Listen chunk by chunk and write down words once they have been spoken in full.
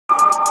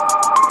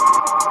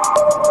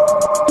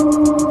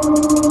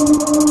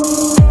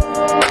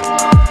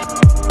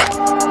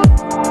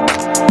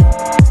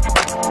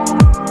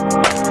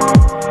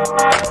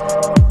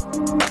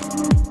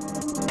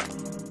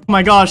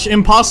my gosh,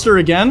 imposter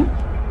again?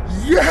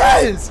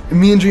 Yes!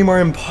 Me and Dream are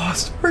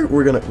imposter.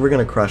 We're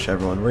gonna crush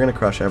everyone. We're gonna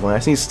crush everyone. I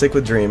just need to stick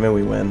with Dream and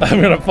we win.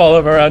 I'm gonna follow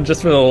him around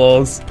just for the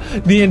lulz.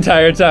 The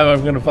entire time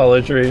I'm gonna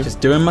follow Dream. Just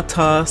doing my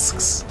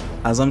tasks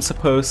as I'm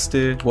supposed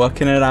to,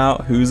 working it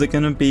out. Who's it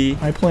gonna be?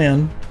 My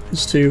plan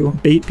is to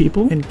bait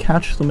people and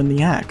catch them in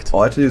the act. All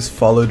I have to do is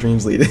follow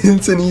Dream's lead.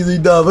 It's an easy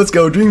dub. Let's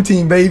go, Dream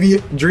team, baby.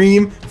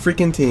 Dream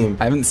freaking team.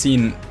 I haven't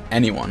seen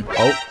anyone.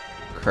 Oh,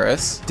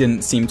 Chris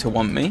didn't seem to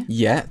want me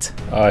yet.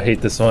 Oh, I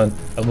hate this one.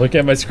 I'm looking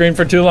at my screen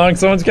for too long.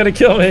 Someone's gonna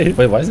kill me.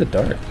 Wait, why is it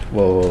dark?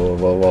 Whoa, whoa,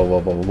 whoa, whoa,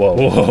 whoa, whoa, whoa,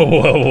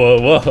 whoa,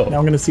 whoa, whoa. Now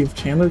I'm gonna see if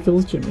Chandler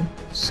kills Jimmy.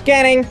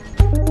 Scanning.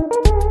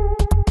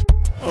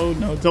 Oh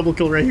no, double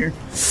kill right here.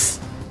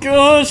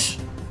 Gosh!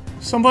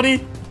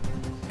 Somebody?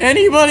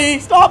 Anybody?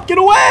 Stop! Get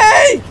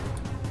away!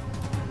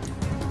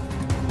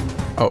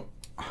 Oh,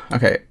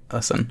 okay.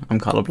 Listen, I'm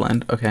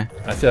colorblind. Okay.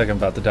 I feel like I'm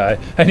about to die.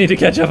 I need to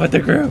catch up with the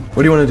group.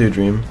 What do you want to do,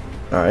 Dream?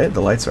 Alright,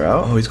 the lights are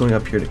out. Oh, he's going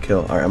up here to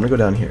kill. Alright, I'm gonna go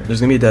down here. There's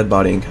gonna be a dead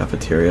body in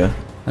cafeteria.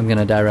 I'm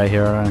gonna die right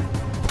here, alright.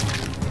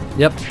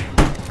 Yep.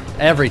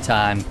 Every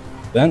time.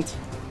 Vent.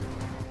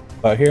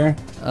 About here.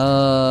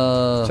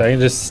 So I can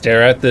just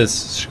stare at this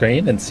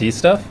screen and see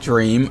stuff?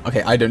 Dream.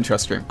 Okay, I don't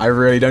trust Dream. I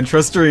really don't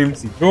trust Dream. I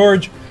see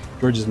George.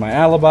 George is my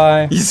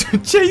alibi. He's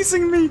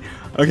chasing me.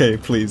 Okay,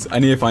 please. I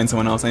need to find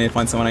someone else. I need to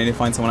find someone. I need to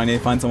find someone. I need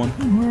to find someone.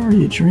 Where are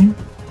you, Dream?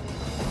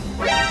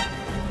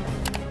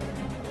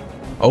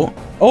 Oh.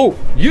 Oh,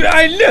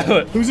 I knew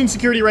it! Who's in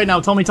security right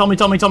now? Tell me.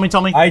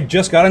 I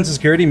just got into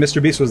security.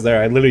 MrBeast was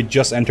there. I literally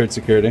just entered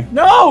security.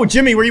 No!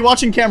 Jimmy, were you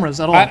watching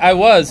cameras at all? I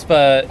was,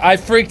 but I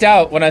freaked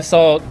out when I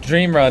saw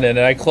Dream run in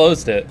and I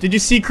closed it. Did you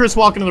see Chris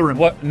walk into the room?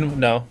 What?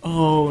 No.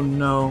 Oh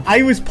no.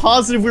 I was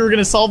positive we were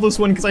gonna solve this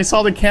one because I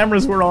saw the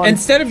cameras were on.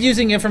 Instead of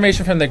using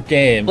information from the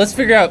game, let's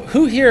figure out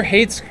who here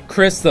hates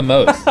Chris the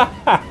most.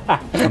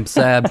 I'm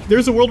sad.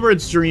 There's a world where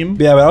it's Dream.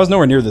 Yeah, but I was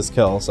nowhere near this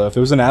kill. So if it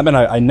was an admin,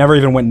 I never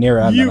even went near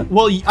admin.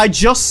 Well, I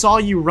just saw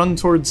you run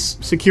towards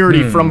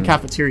security from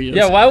cafeterias.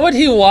 Yeah, why would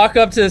he walk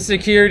up to the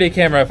security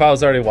camera if I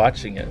was already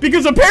watching it?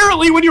 Because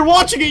apparently when you're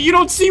watching it, you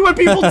don't see when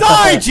people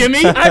die,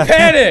 Jimmy! I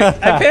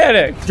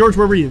panicked! George,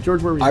 where were you?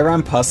 George, where were you? I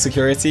ran past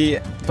security,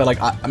 but like,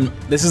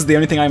 this is the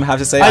only thing I have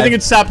to say. I think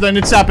it's Sap then.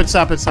 It's Sap. It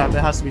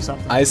has to be Sap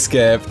then. I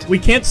skipped. We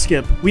can't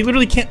skip. We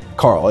literally can't.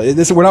 Carl,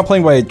 we're not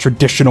playing by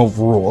traditional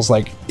rules.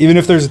 Like, even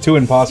if there's 2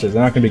 imposters,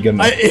 they're not gonna be good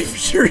enough.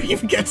 If Dream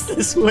gets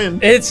this win.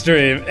 It's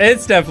Dream.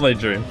 It's definitely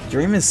Dream.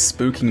 Dream is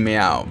spooking me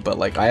out, but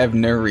like, I have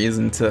no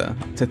reason to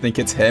think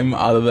it's him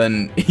other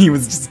than he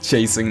was just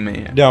chasing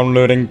me.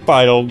 Downloading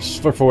files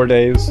for 4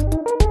 days.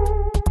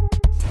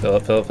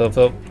 Philip,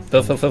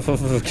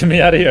 get me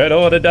out of here. I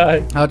don't want to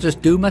die. I'll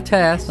just do my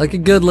task like a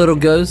good little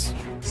ghost.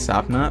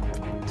 Sapnap,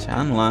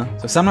 Chandler.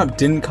 So Sapnap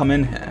didn't come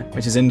in here,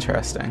 which is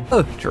interesting.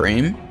 Oh.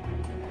 Dream?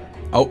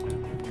 Oh,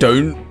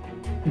 don't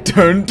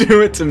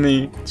do it to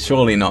me.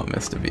 Surely not,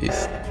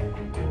 MrBeast.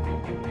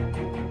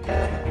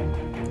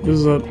 What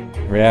is that?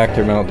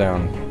 Reactor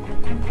meltdown.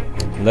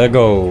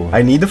 Lego.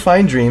 I need to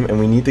find Dream and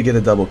we need to get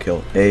a double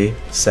kill.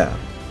 ASAP.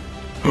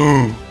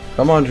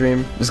 Come on,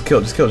 Dream. Just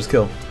kill.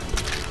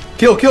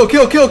 Kill.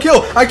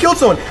 I killed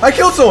someone.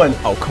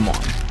 Oh, come on.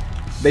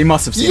 They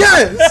must have seen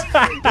Yes!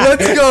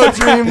 Let's go,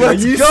 Dream.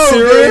 Let's go,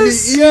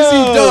 serious? baby.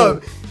 Easy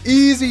dub.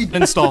 Easy.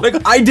 Install. Like,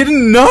 I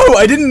didn't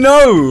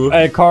know.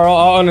 Hey, Carl,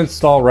 I'll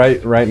uninstall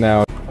right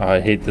now. Oh, I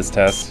hate this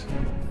test.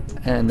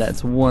 And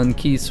that's 1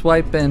 key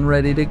swipe and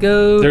ready to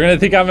go. They're gonna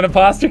think I'm an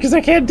imposter because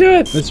I can't do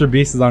it.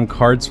 MrBeast is on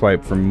card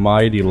swipe for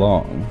mighty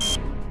long.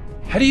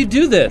 How do you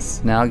do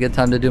this? Now I get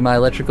time to do my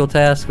electrical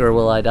task, or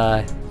will I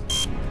die?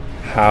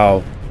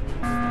 How?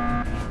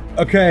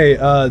 Okay,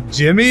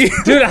 Jimmy?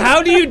 Dude,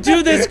 how do you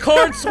do this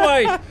card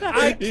swipe?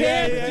 I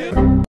can't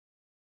do.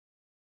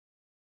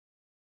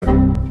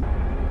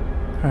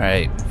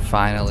 Alright,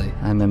 finally.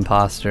 I'm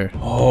imposter.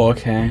 Oh,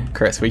 okay.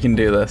 Chris, we can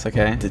do this,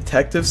 okay?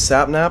 Detective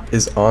Sapnap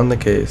is on the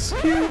case.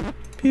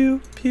 Pew,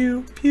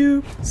 pew,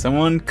 pew.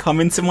 Someone come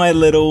into my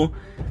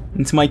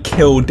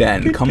kill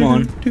den. Come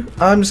on.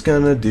 I'm just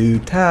gonna do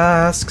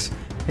tasks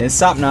Here's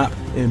Sapnap.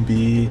 and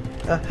be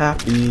a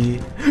happy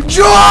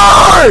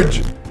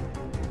George!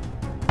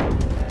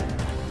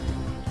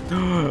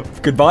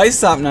 Goodbye,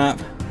 Sapnap.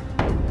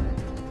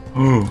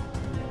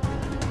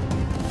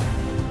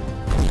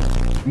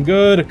 I'm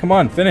good. Come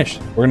on, finish.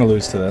 We're gonna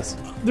lose to this.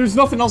 There's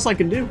nothing else I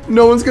can do.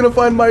 No one's gonna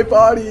find my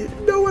body.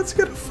 No one's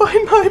gonna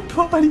find my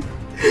body.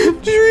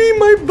 Dream,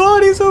 my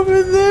body's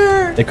over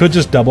there. They could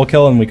just double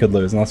kill and we could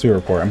lose unless we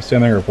report. I'm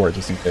spamming report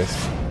just in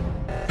case.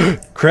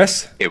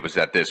 Chris? It was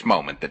at this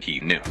moment that he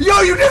knew.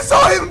 Yo, you just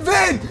saw him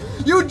vent!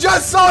 You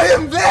just saw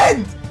him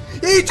vent!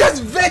 He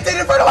just vented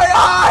in front of my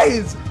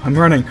eyes! I'm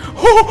running.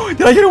 Oh,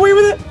 did I get away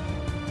with it?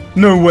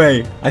 No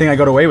way. I think I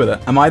got away with it.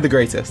 Am I the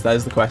greatest? That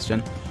is the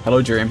question.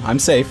 Hello, Dream. I'm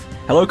safe.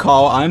 Hello,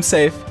 Carl. I'm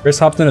safe. Chris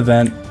hopped in a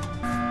vent.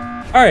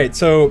 Alright,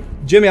 so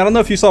Jimmy, I don't know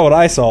if you saw what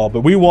I saw,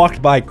 but we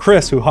walked by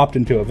Chris who hopped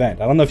into a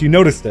vent. I don't know if you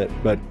noticed it,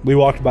 but we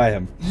walked by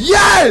him.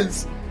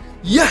 Yes!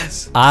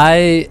 Yes!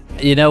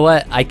 You know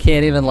what? I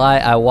can't even lie.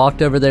 I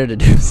walked over there to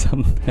do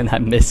something and I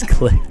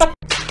misclicked.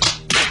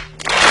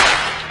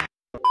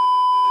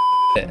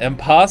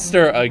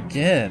 Imposter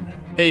again.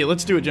 Hey,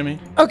 let's do it, Jimmy.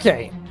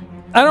 Okay.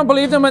 I don't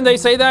believe them when they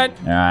say that.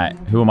 All right,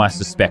 who am I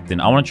suspecting?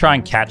 I want to try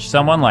and catch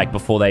someone like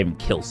before they even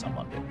kill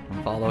someone.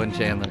 I'm following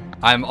Chandler.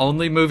 I'm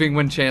only moving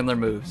when Chandler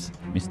moves.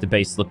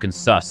 MrBeast looking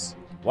sus.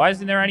 Why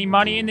isn't there any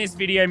money in this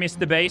video,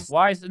 MrBeast?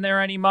 Why isn't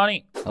there any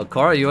money? Oh,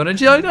 Carl, you want to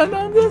join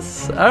on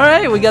this? All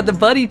right, we got the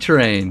buddy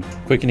train.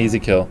 Quick and easy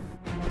kill.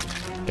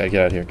 Gotta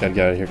get out of here. Gotta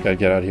get out of here. Gotta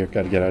get out of here.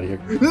 Gotta get out of here.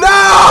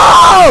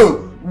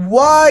 No!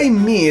 Why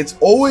me? It's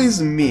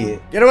always me.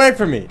 Get away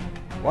from me.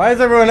 Why is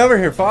everyone over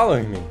here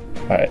following me?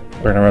 All right,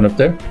 we're gonna run up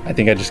there. I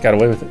think I just got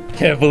away with it.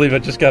 Can't believe I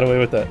just got away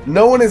with that.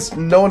 No one's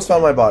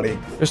found my body.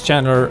 There's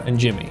Chandler and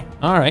Jimmy.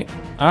 All right,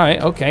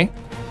 okay.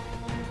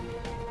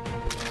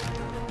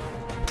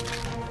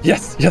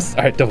 Yes, yes.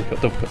 All right, double kill,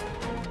 double kill.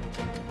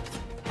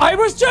 I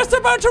was just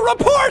about to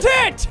report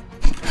it!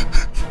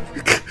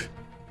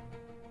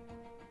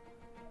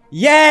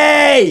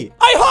 Yay!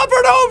 I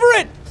hovered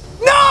over it!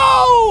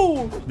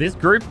 No! This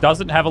group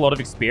doesn't have a lot of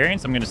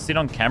experience. I'm gonna sit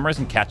on cameras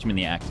and catch them in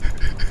the act.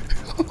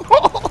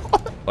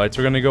 Lights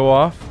are gonna go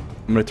off.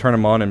 I'm gonna turn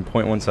them on in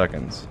 0.1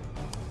 seconds.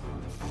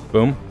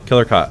 Boom.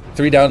 Killer caught.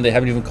 3 down. They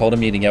haven't even called a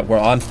meeting yet. We're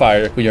on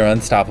fire. We are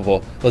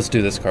unstoppable. Let's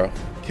do this, Carl.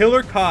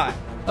 Killer caught.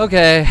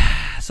 Okay,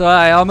 so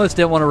I almost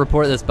didn't want to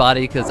report this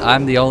body because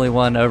I'm the only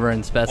one over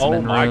in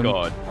specimen room.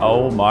 God.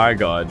 Oh my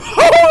god.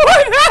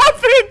 What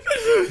happened?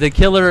 The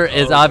killer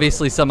is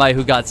obviously somebody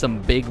who got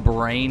some big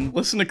brain.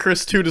 Listen to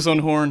Chris toot his own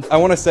horn. I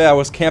want to say I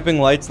was camping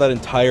lights that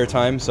entire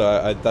time,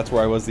 so that's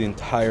where I was the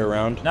entire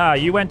round. Nah,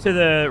 you went to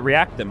the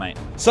reactor, mate.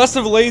 Sus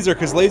of Laser,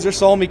 because Laser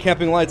saw me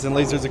camping lights, and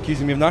Laser's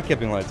accusing me of not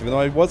camping lights, even though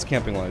I was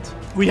camping lights.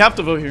 We have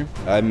to vote here.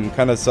 I'm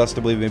kind of sus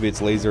to believe maybe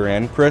it's Laser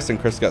and Chris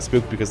got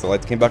spooked because the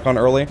lights came back on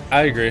early.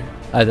 I agree.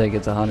 I think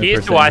it's 100%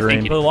 Here's who I green.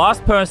 think. The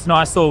last person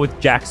I saw with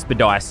Jack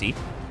Spadicy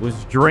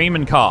was Dream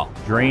and Carl.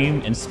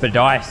 Dream and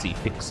Spadicy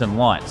fixing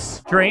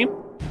lights. Dream,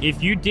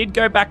 if you did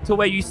go back to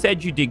where you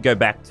said you did go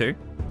back to,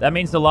 that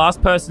means the last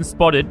person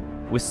spotted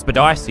with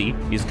Spadicy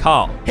is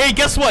Carl. Hey,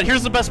 guess what?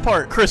 Here's the best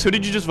part. Chris, who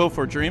did you just vote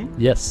for? Dream?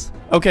 Yes.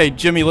 Okay,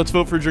 Jimmy, let's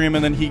vote for Dream,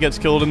 and then he gets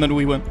killed, and then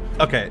we win.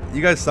 Okay,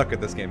 you guys suck at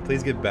this game.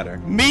 Please get better.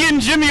 Me and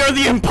Jimmy are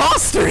the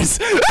imposters!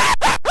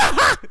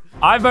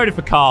 I voted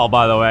for Carl,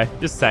 by the way.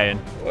 Just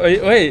saying.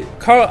 Wait,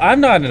 Carl,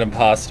 I'm not an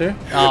imposter.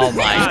 Oh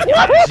my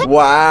god.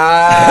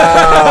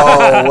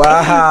 Wow.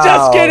 Wow.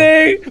 Just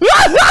kidding!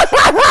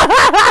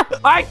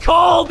 I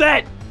called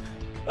it!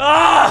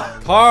 Ah!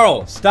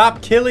 Carl,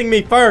 stop killing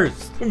me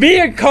first. Me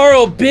and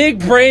Carl big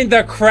brained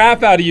the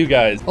crap out of you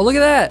guys. Oh, look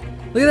at that.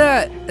 Look at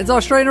that. It's all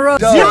straight in a row.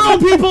 Zero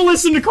people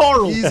listen to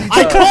Carl.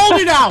 I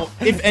called it out.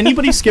 If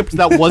anybody skipped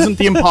that wasn't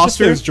the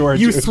imposter, It was George.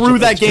 you It was threw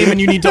that game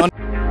and you need to